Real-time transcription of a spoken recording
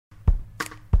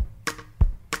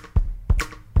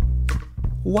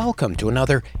Welcome to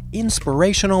another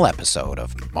inspirational episode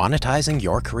of Monetizing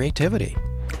Your Creativity.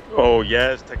 Oh,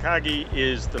 Yaz Takagi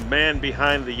is the man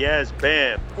behind the Yaz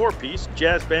Band, four-piece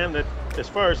jazz band that, as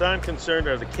far as I'm concerned,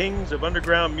 are the kings of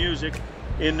underground music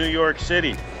in New York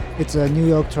City. It's a New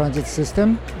York transit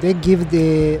system. They give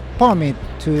the permit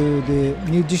to the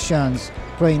musicians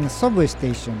playing the subway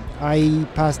station. I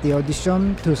passed the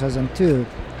audition 2002,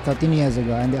 13 years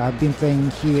ago, and I've been playing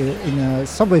here in a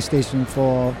subway station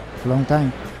for a long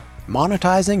time.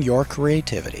 Monetizing Your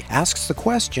Creativity asks the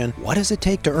question, what does it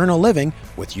take to earn a living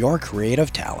with your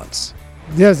creative talents?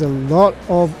 There's a lot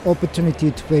of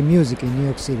opportunity to play music in New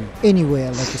York City. Anywhere,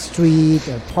 like a street,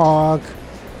 a park,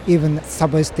 even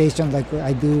subway station like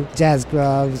I do, jazz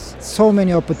clubs, so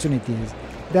many opportunities.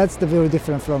 That's very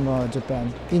different from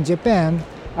Japan. In Japan,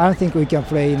 I don't think we can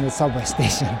play in the subway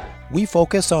station. We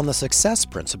focus on the success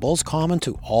principles common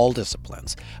to all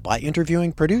disciplines by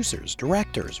interviewing producers,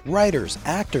 directors, writers,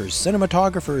 actors,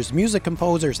 cinematographers, music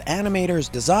composers, animators,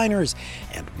 designers,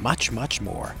 and much, much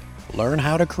more. Learn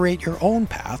how to create your own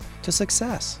path to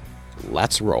success.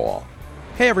 Let's roll.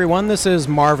 Hey everyone, this is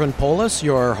Marvin Polis,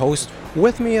 your host.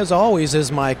 With me as always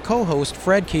is my co-host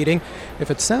Fred Keating.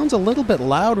 If it sounds a little bit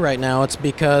loud right now, it's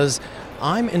because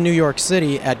I'm in New York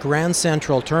City at Grand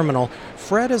Central Terminal.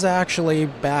 Fred is actually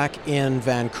back in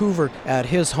Vancouver at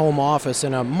his home office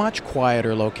in a much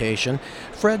quieter location.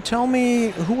 Fred, tell me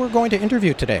who we're going to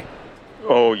interview today.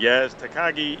 Oh, Yaz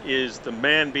Takagi is the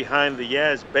man behind the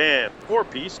Yaz Band,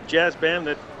 four-piece jazz band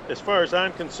that, as far as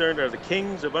I'm concerned, are the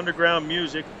kings of underground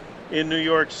music in New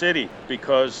York City,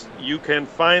 because you can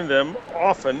find them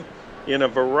often in a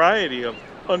variety of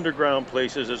underground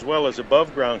places as well as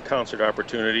above-ground concert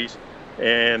opportunities.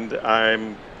 And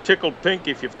I'm tickled pink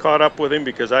if you've caught up with him,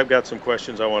 because I've got some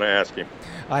questions I want to ask him.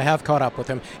 I have caught up with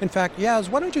him. In fact, Yaz,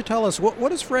 why don't you tell us, what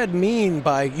does Fred mean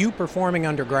by you performing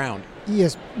underground?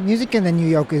 Yes, Music in New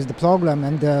York is the program,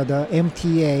 and the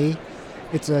MTA,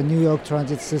 it's a New York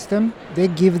transit system. They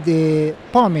give the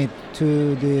permit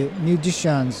to the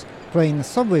musicians playing the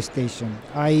subway station.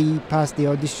 I passed the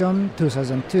audition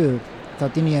 2002,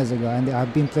 13 years ago, and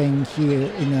I've been playing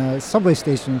here in a subway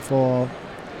station for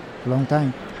a long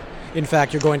time. In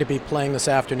fact, you're going to be playing this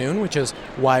afternoon, which is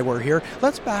why we're here.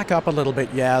 Let's back up a little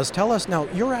bit, Yaz. Tell us, now,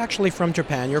 you're actually from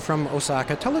Japan. You're from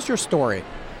Osaka. Tell us your story.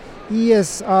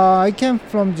 Yes, I came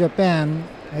from Japan.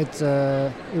 It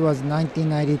was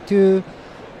 1992.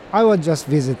 I was just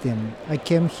visiting. I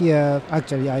came here,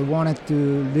 actually, I wanted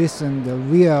to listen to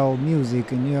real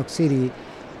music in New York City,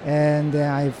 and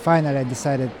then I finally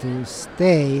decided to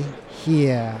stay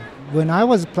here. When I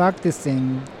was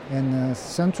practicing in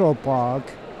Central Park,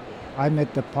 I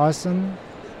met a person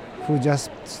who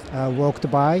just walked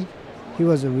by. He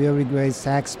was a really great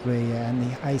sax player,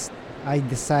 and I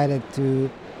decided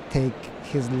to take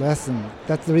his lesson.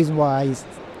 That's the reason why I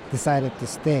decided to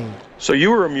stay. So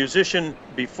you were a musician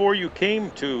before you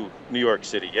came to New York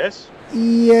City, yes?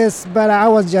 Yes, but I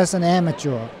was just an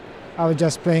amateur. I was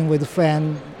just playing with a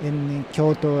friend in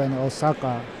Kyoto and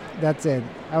Osaka. That's it.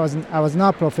 I was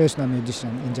not a professional musician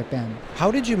in Japan.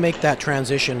 How did you make that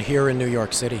transition here in New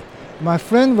York City? My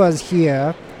friend was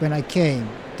here when I came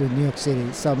to New York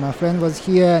City. So my friend was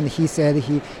here, and he said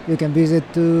you can visit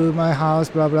to my house,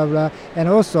 blah, blah, blah. And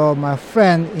also my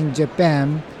friend in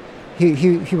Japan,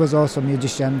 he was also a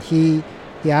musician. He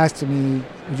asked me,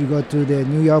 would you go to the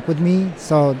New York with me?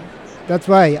 So that's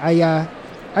why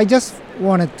I just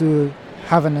wanted to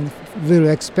have a real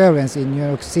experience in New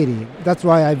York City. That's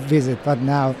why I visit, but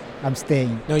now I'm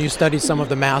staying. Now, you studied some of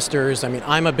the masters. I mean,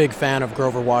 I'm a big fan of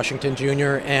Grover Washington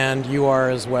Jr., and you are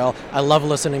as well. I love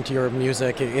listening to your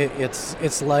music.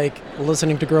 It's like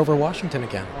listening to Grover Washington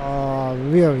again. Oh,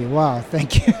 really? Wow,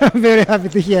 thank you. I'm very happy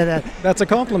to hear that. That's a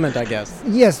compliment, I guess.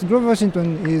 Yes, Grover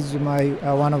Washington is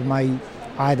one of my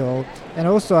idol. And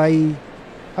also I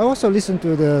also listen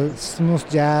to the smooth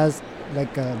jazz,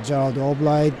 like Gerald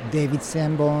Albright, David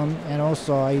Sanborn, and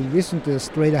also I listen to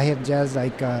straight ahead jazz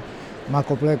like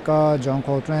Marco Pleca, John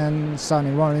Coltrane,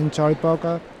 Sonny Rollins, Charlie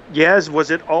Parker. Yaz, was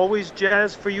it always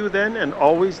jazz for you then, and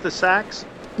always the sax?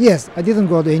 Yes, I didn't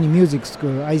go to any music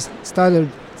school. I started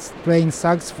playing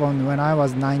saxophone when I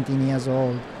was 19 years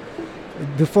old.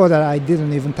 Before that, I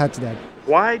didn't even touch that.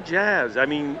 Why jazz? I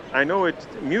mean, I know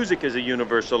music is a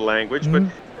universal language, but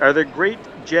are there great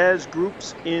jazz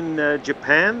groups in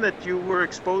Japan that you were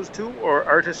exposed to, or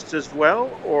artists as well,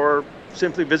 or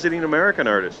simply visiting American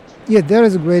artists? Yeah, there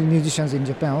is great musicians in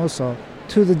Japan also.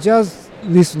 To the jazz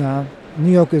listener,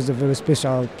 New York is a very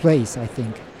special place, I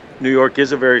think. New York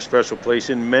is a very special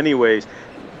place in many ways.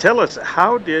 Tell us,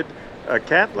 how did a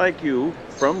cat like you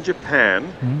from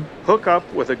Japan hook up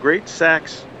with a great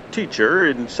sax teacher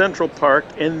in Central Park,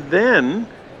 and then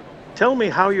tell me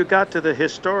how you got to the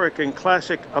historic and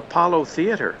classic Apollo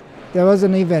Theater. There was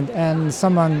an event, and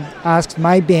someone asked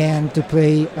my band to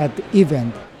play at the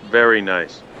event. Very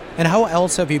nice. And how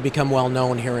else have you become well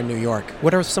known here in New York?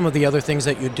 What are some of the other things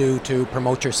that you do to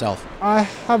promote yourself? I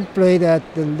have played at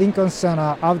the Lincoln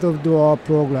Center outdoor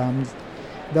programs.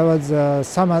 There was a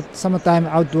summertime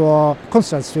outdoor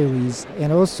concert series,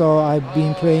 and also I've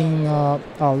been playing a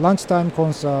lunchtime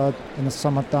concert in the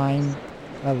summertime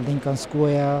at Lincoln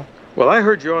Square. Well, I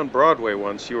heard you on Broadway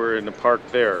once. You were in the park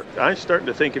there. I'm starting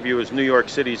to think of you as New York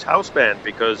City's house band,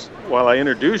 because while I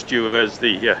introduced you as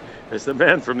the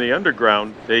man from the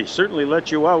underground, they certainly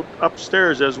let you out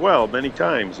upstairs as well many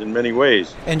times in many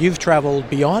ways. And you've traveled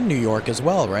beyond New York as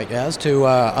well, right, Yaz, to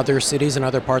other cities and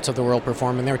other parts of the world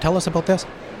performing there. Tell us about this.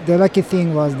 The lucky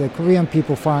thing was the Korean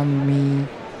people found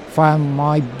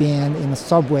my band in the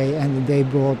subway, and they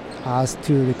brought us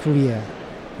to Korea.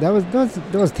 That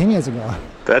was 10 years ago.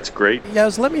 That's great.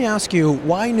 Yaz, let me ask you,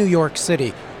 why New York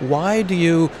City? Why do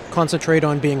you concentrate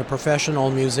on being a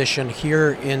professional musician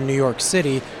here in New York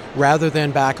City rather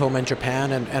than back home in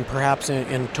Japan and perhaps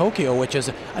in Tokyo, which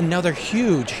is another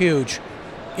huge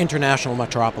international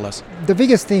metropolis? The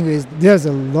biggest thing is there's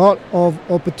a lot of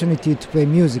opportunity to play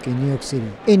music in New York City.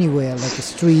 Anywhere, like a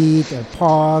street, a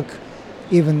park,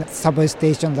 even subway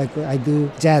station like I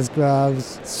do, jazz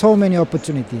clubs, so many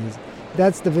opportunities.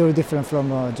 That's the very different from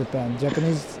Japan.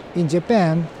 In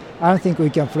Japan, I don't think we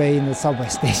can play in the subway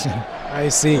station. I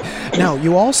see. Now,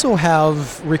 you also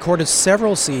have recorded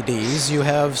several CDs. You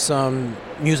have some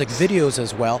music videos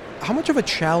as well. How much of a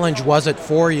challenge was it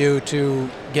for you to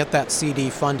get that CD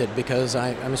funded? Because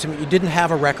I'm assuming you didn't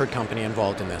have a record company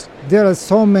involved in this. There are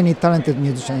so many talented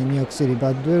musicians in New York City,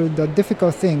 but the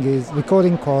difficult thing is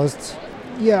recording costs.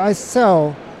 Yeah, I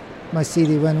sell my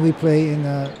CD when we play in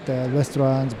the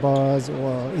restaurants, bars,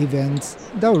 or events.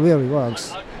 That really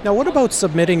works. Now, what about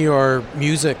submitting your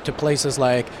music to places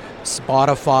like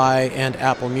Spotify and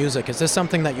Apple Music? Is this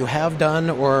something that you have done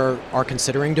or are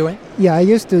considering doing? Yeah, I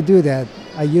used to do that.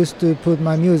 I used to put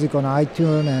my music on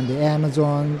iTunes and the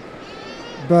Amazon.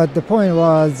 But the point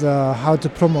was how to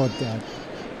promote that.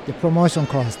 The promotion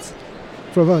costs.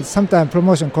 Sometimes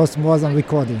promotion costs more than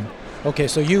recording. Okay,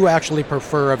 so you actually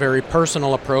prefer a very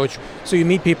personal approach. So you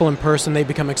meet people in person, they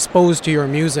become exposed to your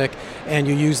music, and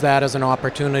you use that as an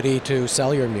opportunity to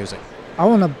sell your music. I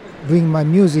want to bring my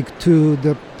music to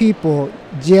the people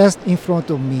just in front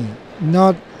of me,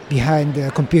 not behind the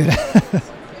computer.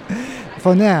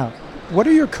 For now. What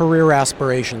are your career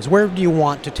aspirations? Where do you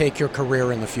want to take your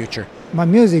career in the future? My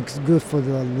music's good for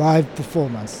the live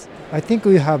performance. I think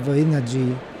we have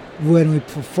energy when we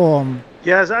perform.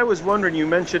 Yeah, as I was wondering, you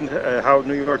mentioned how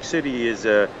New York City is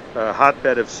a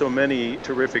hotbed of so many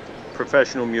terrific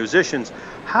professional musicians.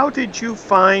 How did you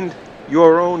find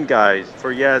your own guys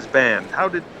for Yaz Band? How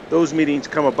did those meetings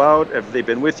come about? Have they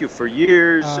been with you for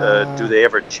years? Do they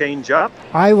ever change up?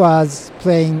 I was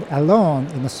playing alone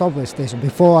in the subway station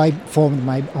before I formed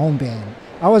my own band.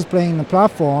 I was playing the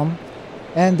platform,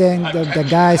 and then the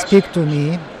guy speak to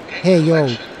me, "Hey, yo,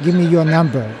 give me your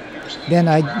number." Then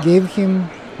I gave him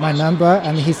my number,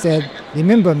 and he said,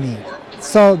 "Remember me."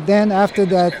 So then after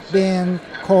that, band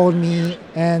called me,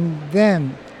 and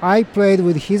then I played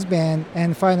with his band,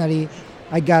 and finally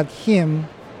I got him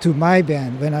to my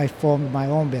band when I formed my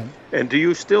own band. And do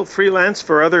you still freelance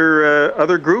for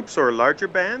other groups or larger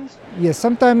bands? Yes,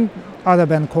 sometimes other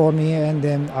band call me, and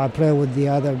then I play with the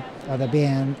other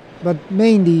band, but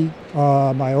mainly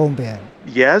my own band.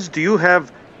 Yes. Do you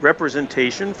have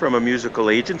representation from a musical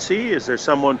agency? Is there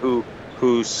someone who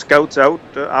scouts out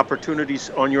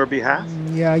opportunities on your behalf?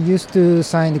 Yeah, I used to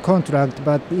sign the contract,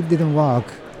 but it didn't work.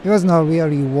 It was not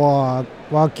really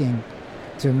working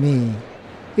to me.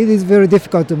 It is very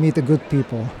difficult to meet the good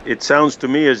people. It sounds to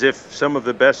me as if some of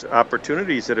the best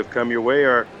opportunities that have come your way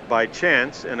are by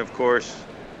chance, and of course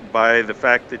by the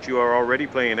fact that you are already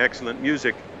playing excellent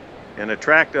music and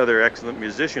attract other excellent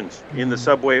musicians in the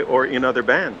subway or in other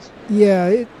bands.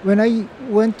 Yeah, when I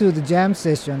went to the jam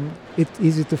session, it's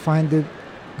easy to find the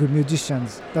good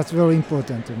musicians. That's very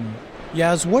important to me.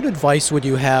 Yaz, what advice would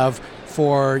you have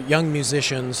for young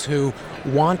musicians who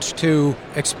want to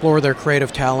explore their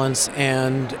creative talents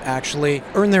and actually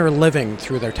earn their living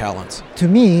through their talents? To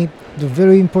me, the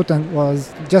very important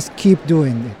was just keep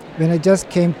doing it. When I just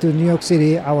came to New York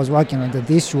City, I was working on the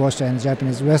dishwasher in a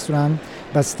Japanese restaurant,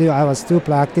 but still I was still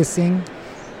practicing.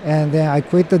 And then I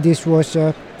quit the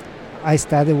dishwasher. I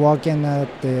started working at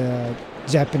the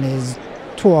Japanese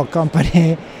tour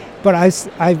company, but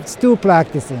I'm still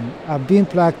practicing. I've been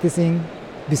practicing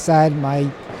beside my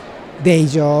day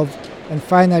job, And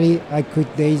finally, I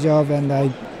quit day job and I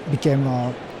became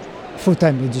a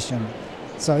full-time musician.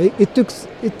 So it took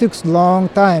long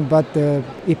time, but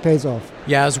it pays off.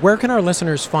 Yaz, where can our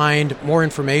listeners find more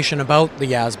information about the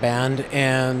Yaz Band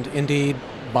and indeed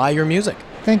buy your music?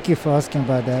 Thank you for asking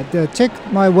about that. Check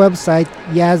my website,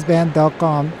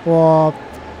 yazband.com, or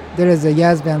there is a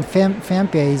Yaz Band fan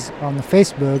page on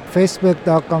Facebook,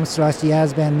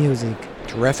 facebook.com/yazbandmusic.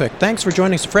 Terrific. Thanks for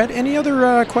joining us. Fred, any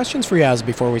other questions for Yaz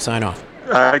before we sign off?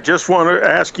 I just want to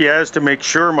ask Yaz to make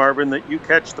sure, Marvin, that you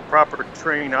catch the proper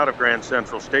train out of Grand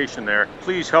Central Station there.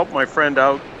 Please help my friend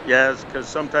out, Yaz, because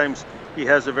sometimes he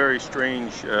has a very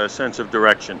strange sense of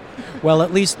direction. Well,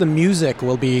 at least the music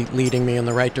will be leading me in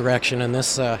the right direction in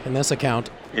this account.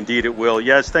 Indeed it will.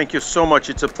 Yaz, thank you so much.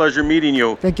 It's a pleasure meeting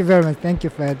you. Thank you very much. Thank you,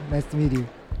 Fred. Nice to meet you.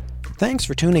 Thanks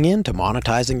for tuning in to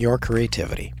Monetizing Your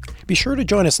Creativity. Be sure to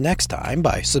join us next time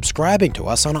by subscribing to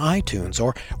us on iTunes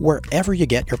or wherever you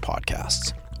get your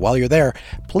podcasts. While you're there,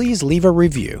 please leave a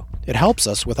review. It helps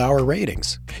us with our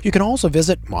ratings. You can also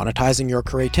visit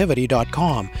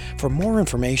monetizingyourcreativity.com for more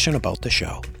information about the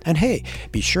show. And hey,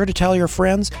 be sure to tell your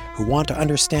friends who want to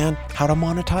understand how to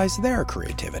monetize their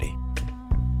creativity.